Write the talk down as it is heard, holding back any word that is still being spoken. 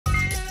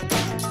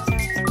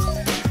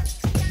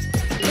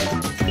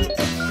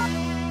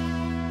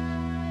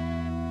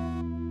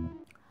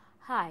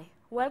Hi,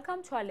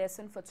 welcome to our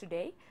lesson for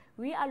today.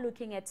 We are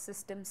looking at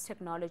systems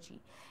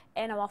technology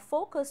and our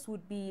focus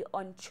would be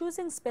on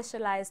choosing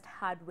specialized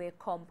hardware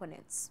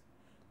components.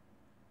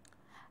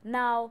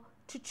 Now,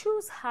 to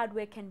choose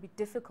hardware can be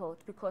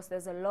difficult because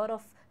there's a lot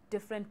of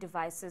different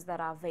devices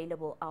that are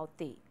available out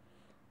there.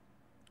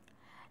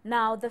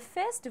 Now, the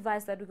first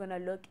device that we're going to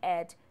look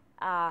at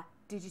are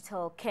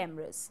digital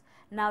cameras.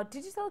 Now,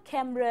 digital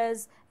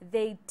cameras,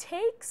 they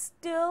take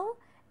still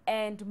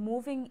and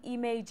moving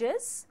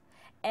images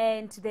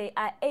and they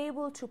are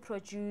able to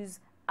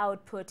produce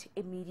output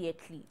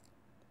immediately.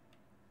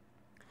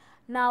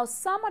 Now,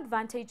 some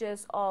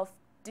advantages of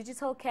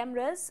digital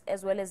cameras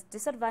as well as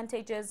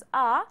disadvantages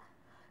are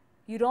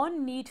you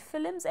don't need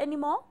films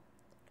anymore.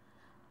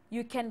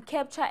 You can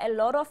capture a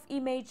lot of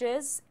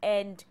images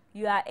and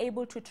you are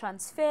able to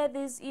transfer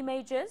these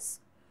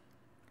images.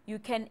 You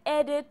can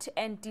edit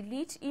and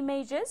delete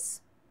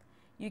images.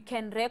 You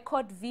can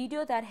record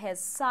video that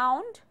has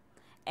sound,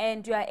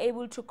 and you are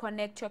able to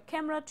connect your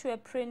camera to a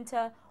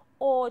printer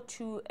or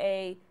to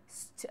a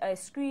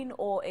screen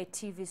or a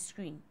TV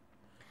screen.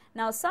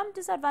 Now, some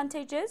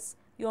disadvantages: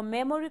 your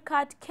memory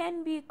card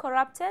can be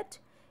corrupted,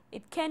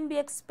 it can be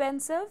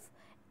expensive,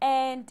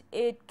 and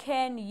it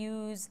can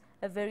use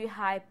a very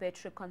high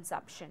battery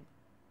consumption.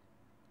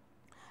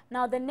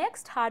 Now, the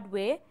next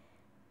hardware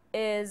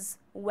is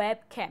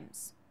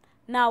webcams.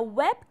 Now,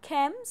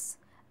 webcams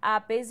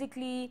are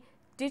basically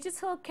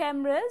digital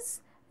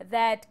cameras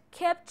that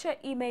capture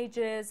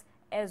images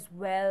as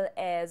well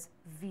as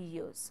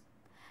videos.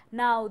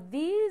 Now,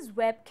 these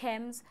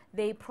webcams,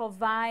 they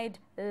provide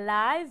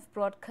live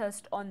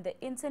broadcast on the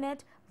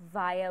internet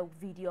via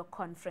video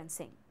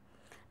conferencing.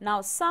 Now,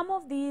 some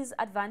of these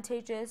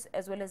advantages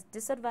as well as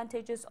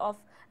disadvantages of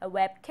a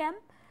webcam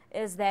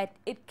is that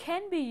it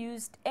can be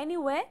used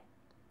anywhere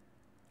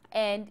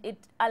and it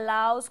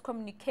allows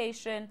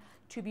communication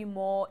to be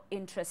more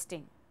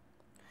interesting.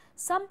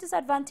 Some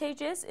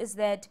disadvantages is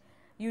that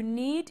you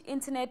need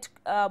internet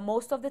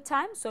most of the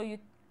time, so you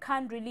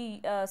can't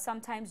really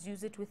sometimes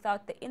use it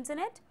without the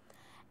internet.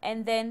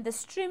 And then the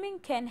streaming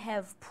can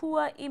have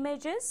poor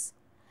images,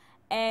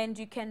 and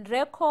you can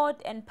record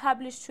and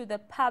publish to the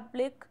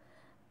public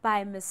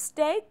by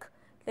mistake.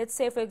 Let's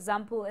say, for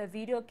example, a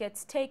video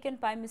gets taken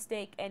by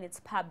mistake and it's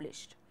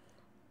published.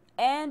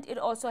 And it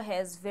also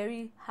has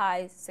very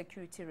high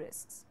security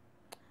risks.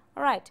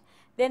 All right,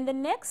 then the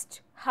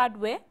next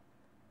hardware,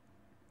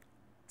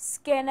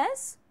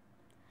 scanners.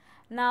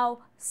 Now,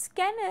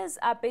 scanners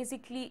are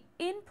basically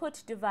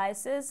input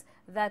devices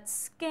that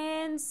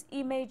scans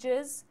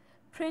images,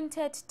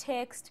 printed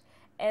text,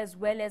 as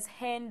well as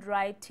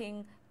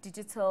handwriting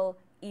digital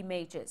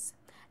images.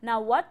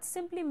 Now, what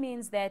simply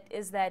means that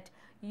is that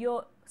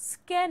your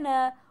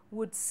scanner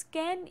would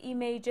scan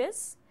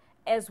images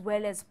as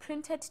well as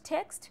printed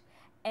text,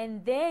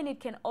 and then it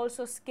can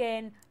also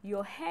scan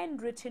your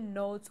handwritten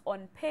notes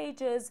on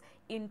pages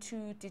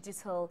into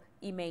digital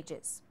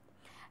images.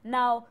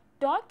 Now,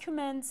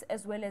 documents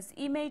as well as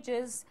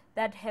images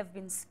that have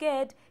been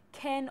scanned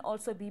can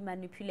also be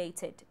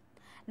manipulated.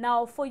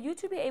 Now, for you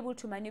to be able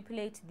to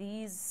manipulate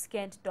these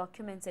scanned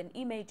documents and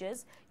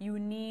images, you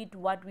need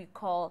what we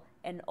call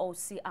an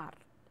OCR.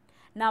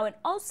 Now, an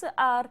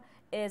OCR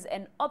is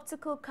an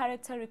optical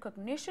character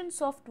recognition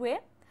software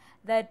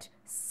that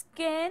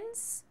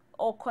scans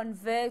or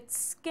converts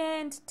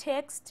scanned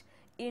text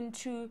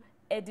into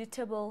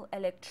editable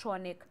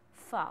electronic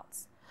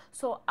files.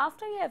 So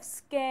after you have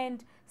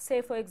scanned,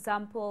 say for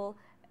example,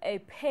 a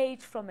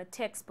page from a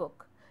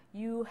textbook,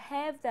 you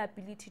have the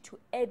ability to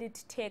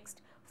edit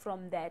text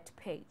from that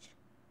page.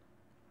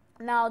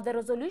 Now, the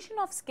resolution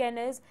of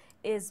scanners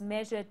is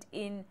measured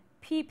in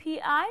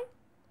PPI.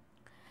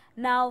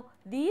 Now,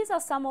 these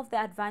are some of the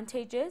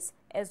advantages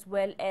as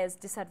well as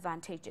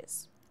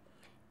disadvantages.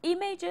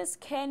 Images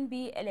can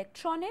be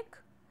electronic,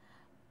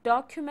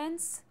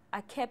 documents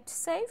are kept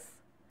safe,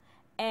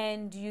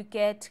 and you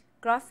get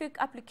graphic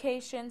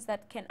applications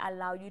that can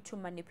allow you to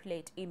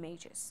manipulate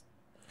images.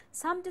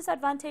 Some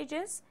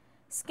disadvantages: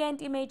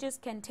 scanned images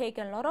can take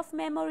a lot of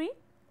memory.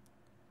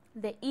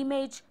 The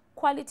image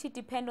quality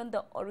depends on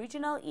the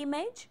original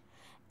image,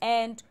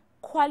 and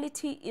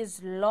quality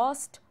is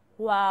lost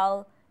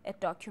while a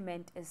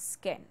document is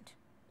scanned.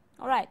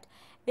 All right,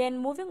 then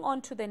moving on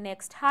to the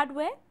next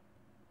hardware,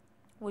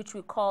 which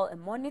we call a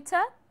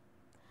monitor.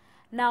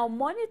 Now,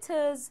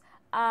 monitors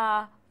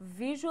are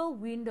visual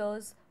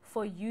windows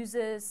for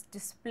users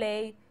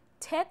display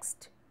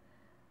text,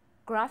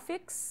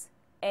 graphics,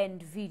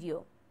 and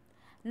video.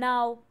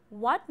 Now,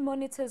 what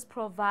monitors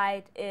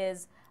provide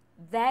is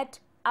that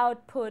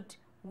output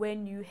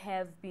when you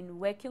have been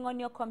working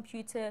on your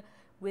computer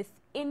with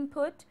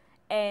input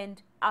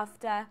and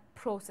after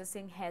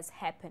processing has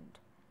happened.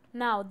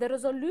 Now, the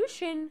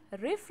resolution,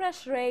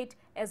 refresh rate,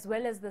 as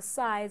well as the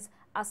size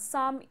are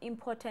some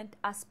important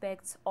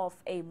aspects of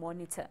a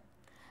monitor.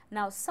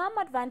 Now, some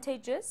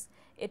advantages: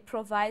 it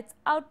provides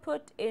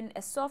output in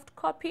a soft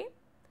copy,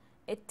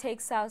 it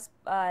takes us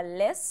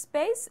less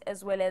space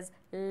as well as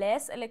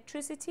less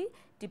electricity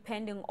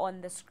depending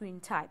on the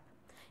screen type.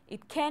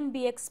 It can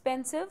be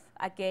expensive,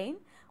 again,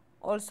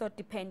 also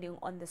depending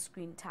on the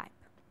screen type.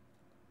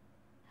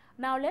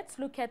 Now let's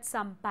look at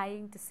some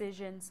buying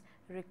decisions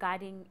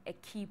regarding a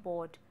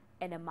keyboard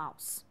and a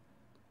mouse.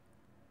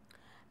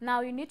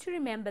 Now you need to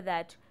remember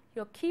that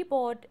your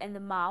keyboard and the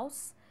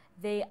mouse,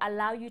 they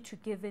allow you to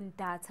give in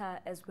data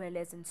as well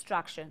as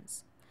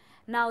instructions.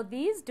 Now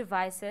these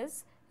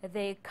devices,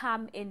 they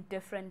come in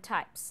different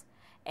types,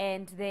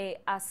 and there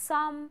are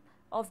some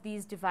of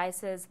these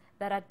devices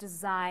that are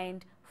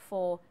designed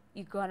for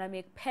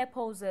ergonomic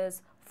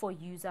purposes for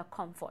user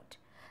comfort.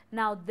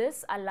 Now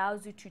this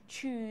allows you to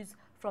choose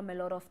from a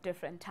lot of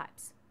different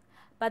types,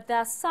 but there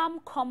are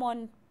some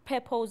common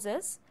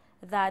purposes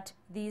that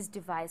these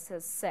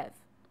devices serve.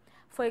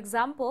 For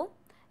example,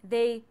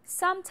 they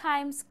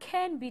sometimes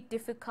can be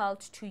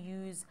difficult to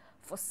use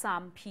for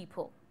some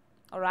people,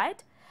 all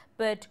right?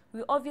 But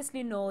we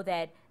obviously know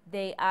that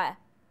they are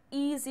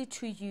easy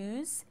to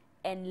use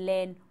and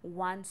learn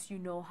once you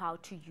know how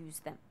to use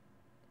them.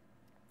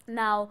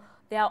 Now,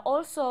 they are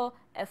also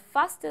a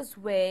fastest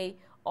way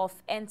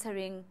of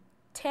entering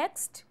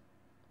text,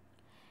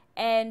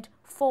 and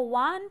for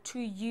one to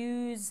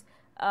use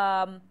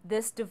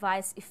this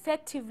device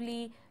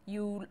effectively,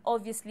 you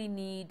obviously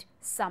need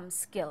some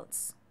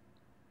skills.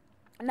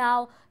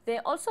 Now, they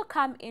also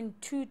come in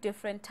two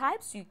different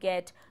types. You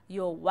get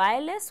your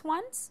wireless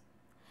ones.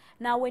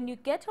 Now, when you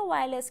get a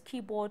wireless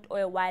keyboard or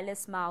a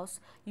wireless mouse,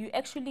 you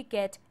actually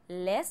get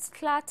less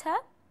clutter,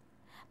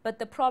 but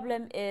the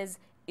problem is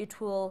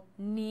it will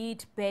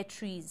need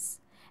batteries.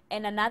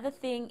 And another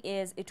thing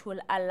is it will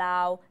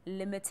allow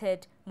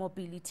limited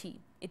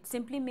mobility. It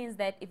simply means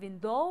that even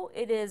though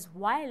it is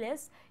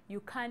wireless,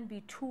 you can't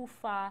be too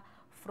far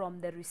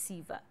from the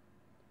receiver.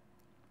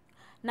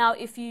 Now,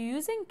 if you're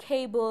using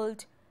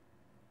cabled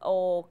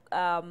or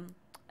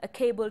a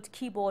cabled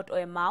keyboard or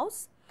a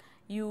mouse,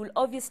 you will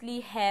obviously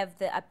have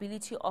the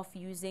ability of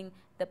using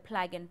the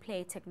plug and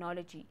play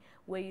technology,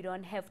 where you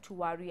don't have to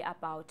worry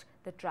about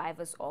the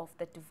drivers of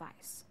the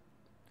device.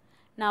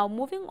 Now,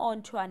 moving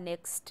on to our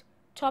next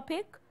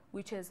topic,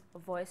 which is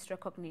voice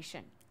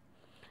recognition.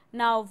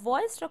 Now,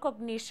 voice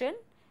recognition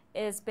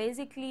is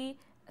basically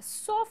a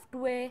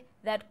software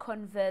that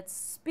converts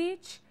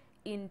speech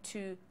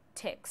into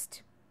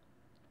text.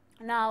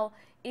 Now,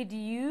 it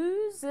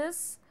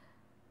uses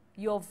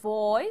your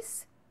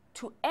voice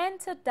to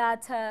enter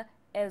data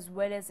as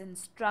well as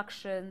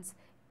instructions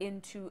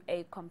into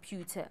a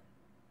computer.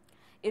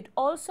 It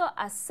also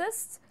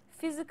assists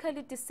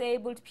physically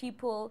disabled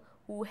people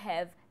who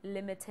have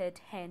limited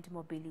hand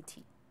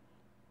mobility.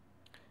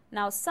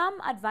 Now, some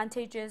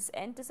advantages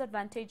and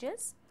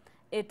disadvantages: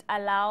 it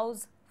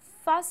allows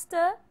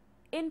faster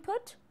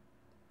input,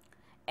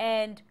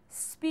 and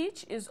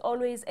speech is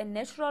always a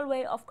natural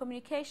way of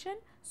communication,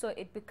 so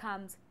it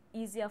becomes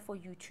easier for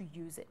you to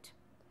use it.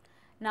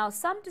 Now,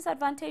 some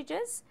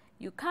disadvantages: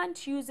 you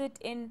can't use it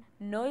in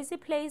noisy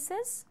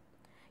places,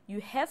 you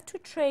have to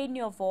train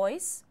your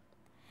voice,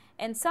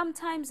 and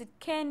sometimes it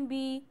can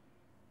be,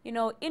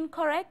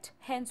 incorrect,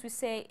 hence we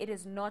say it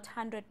is not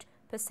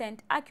 100%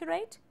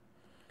 accurate.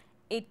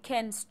 It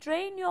can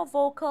strain your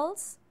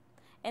vocals,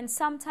 and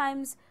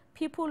sometimes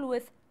people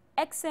with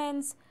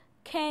accents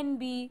can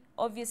be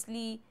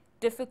obviously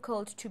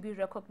difficult to be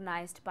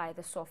recognized by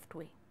the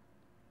software.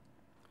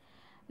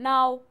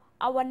 Now,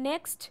 our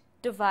next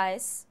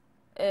device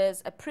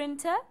is a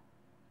printer.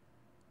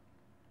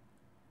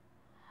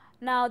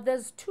 Now,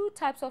 there's two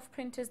types of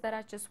printers that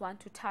I just want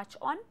to touch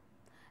on.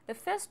 The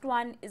first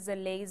one is a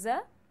laser.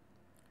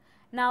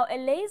 Now, a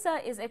laser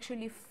is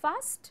actually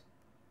fast,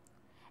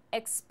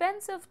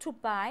 expensive to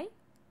buy,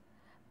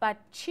 but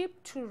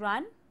cheap to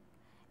run.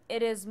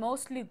 It is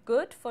mostly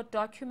good for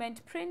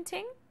document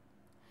printing,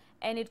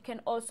 and it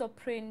can also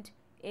print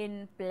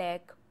in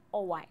black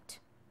or white.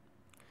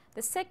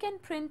 The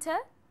second printer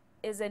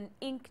is an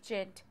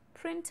inkjet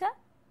printer.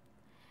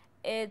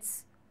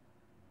 It's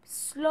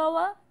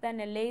slower than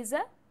a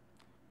laser.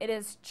 It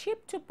is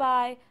cheap to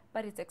buy,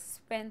 but it's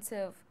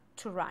expensive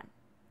to run.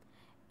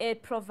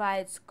 It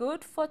provides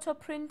good photo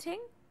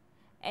printing,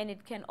 and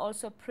it can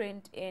also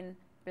print in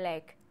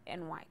black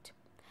and white.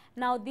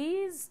 Now,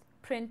 these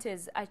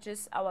printers are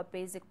just our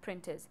basic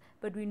printers,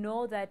 but we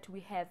know that we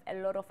have a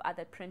lot of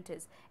other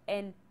printers,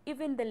 and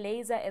even the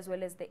laser as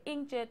well as the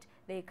inkjet,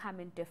 they come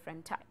in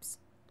different types.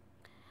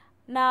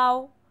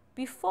 Now,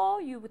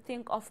 before you would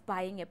think of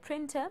buying a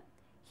printer,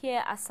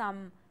 here are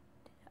some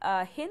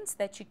hints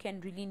that you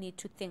can really need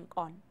to think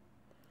on.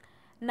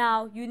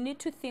 Now, you need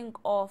to think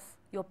of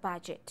your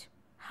budget,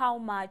 how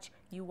much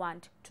you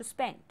want to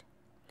spend.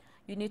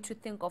 You need to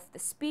think of the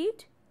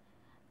speed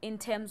in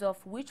terms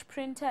of which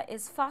printer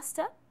is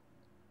faster.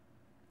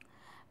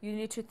 You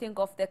need to think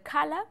of the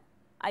color.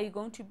 Are you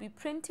going to be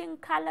printing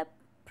color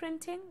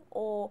printing,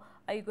 or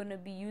are you going to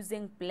be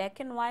using black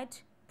and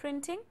white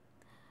printing?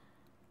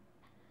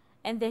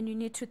 And then you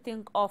need to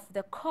think of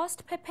the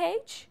cost per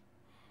page.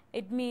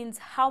 It means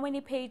how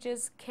many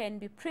pages can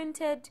be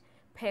printed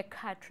per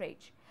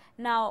cartridge.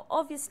 Now,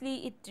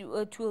 obviously,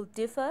 it will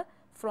differ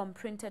from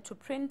printer to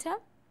printer.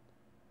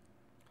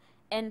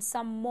 And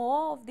some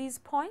more of these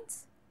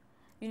points,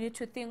 you need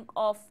to think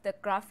of the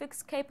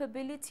graphics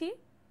capability.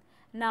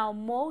 Now,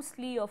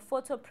 mostly your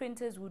photo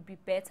printers would be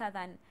better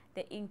than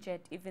the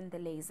inkjet, even the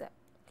laser.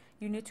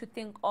 You need to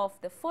think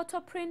of the photo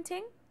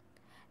printing.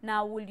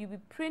 Now, will you be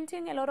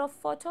printing a lot of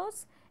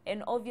photos?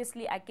 And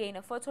obviously, again,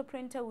 a photo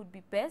printer would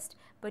be best,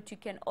 but you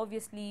can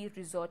obviously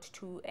resort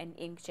to an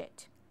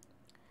inkjet.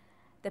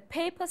 The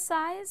paper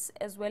size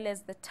as well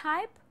as the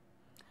type.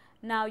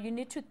 Now, you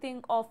need to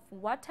think of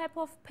what type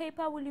of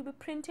paper will you be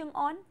printing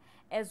on,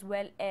 as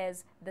well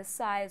as the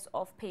size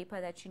of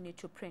paper that you need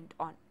to print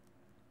on.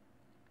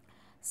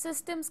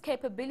 Systems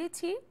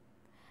capability.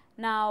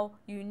 Now,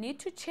 you need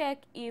to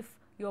check if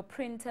your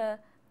printer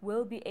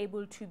will be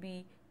able to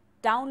be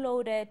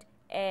downloaded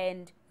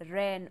and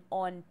ran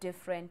on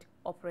different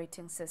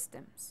operating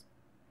systems.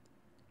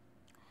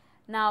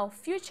 Now,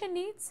 future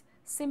needs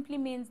simply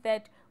means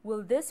that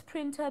will this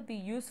printer be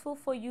useful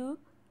for you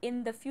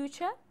in the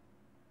future?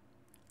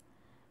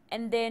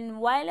 And then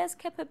wireless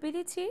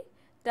capability.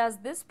 Does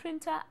this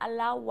printer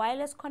allow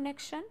wireless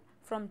connection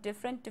from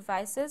different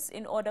devices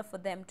in order for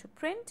them to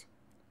print?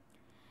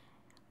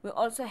 We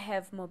also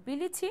have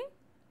mobility.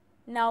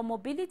 Now,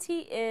 mobility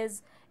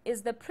is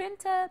the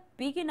printer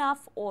big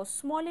enough or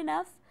small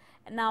enough?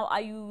 Now,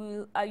 are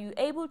you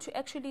able to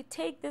actually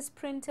take this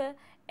printer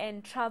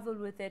and travel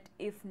with it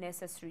if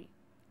necessary?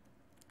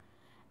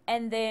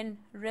 And then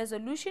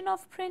resolution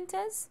of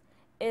printers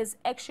is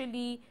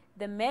actually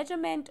the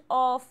measurement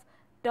of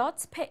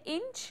dots per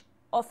inch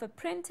of a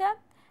printer.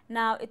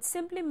 Now, it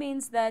simply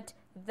means that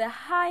the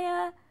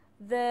higher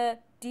the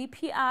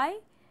DPI,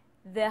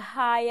 the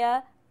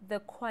higher the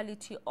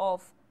quality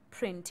of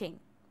printing.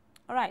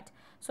 All right,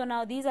 so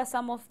now these are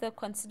some of the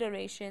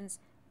considerations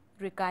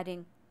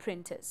regarding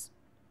printers.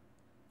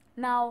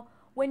 Now,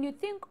 when you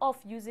think of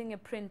using a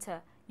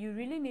printer, you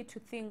really need to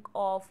think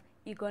of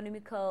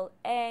economical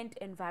and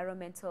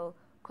environmental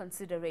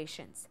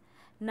considerations.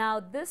 Now,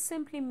 this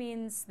simply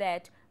means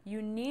that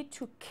you need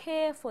to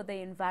care for the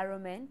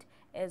environment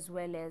as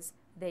well as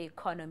the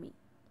economy.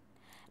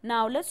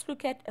 Now, let's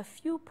look at a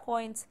few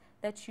points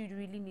that you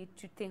really need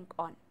to think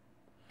on.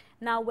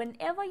 Now,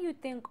 whenever you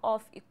think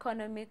of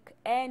economic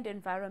and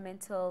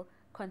environmental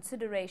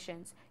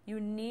considerations, you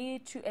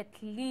need to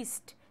at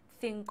least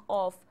think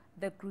of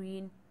the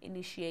green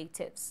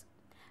initiatives.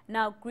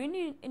 Now,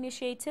 green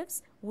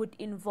initiatives would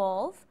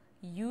involve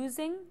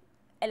using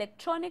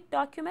electronic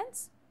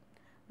documents,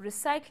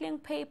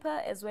 recycling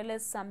paper as well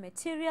as some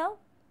material,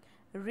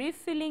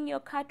 refilling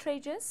your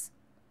cartridges,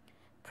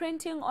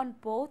 printing on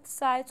both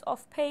sides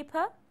of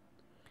paper,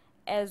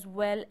 as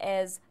well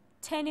as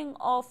turning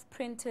off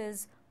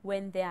printers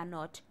when they are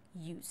not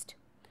used.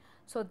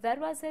 So that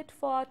was it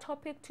for our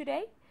topic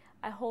today.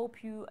 I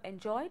hope you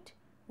enjoyed.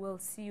 We'll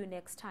see you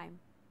next time.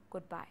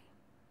 Goodbye.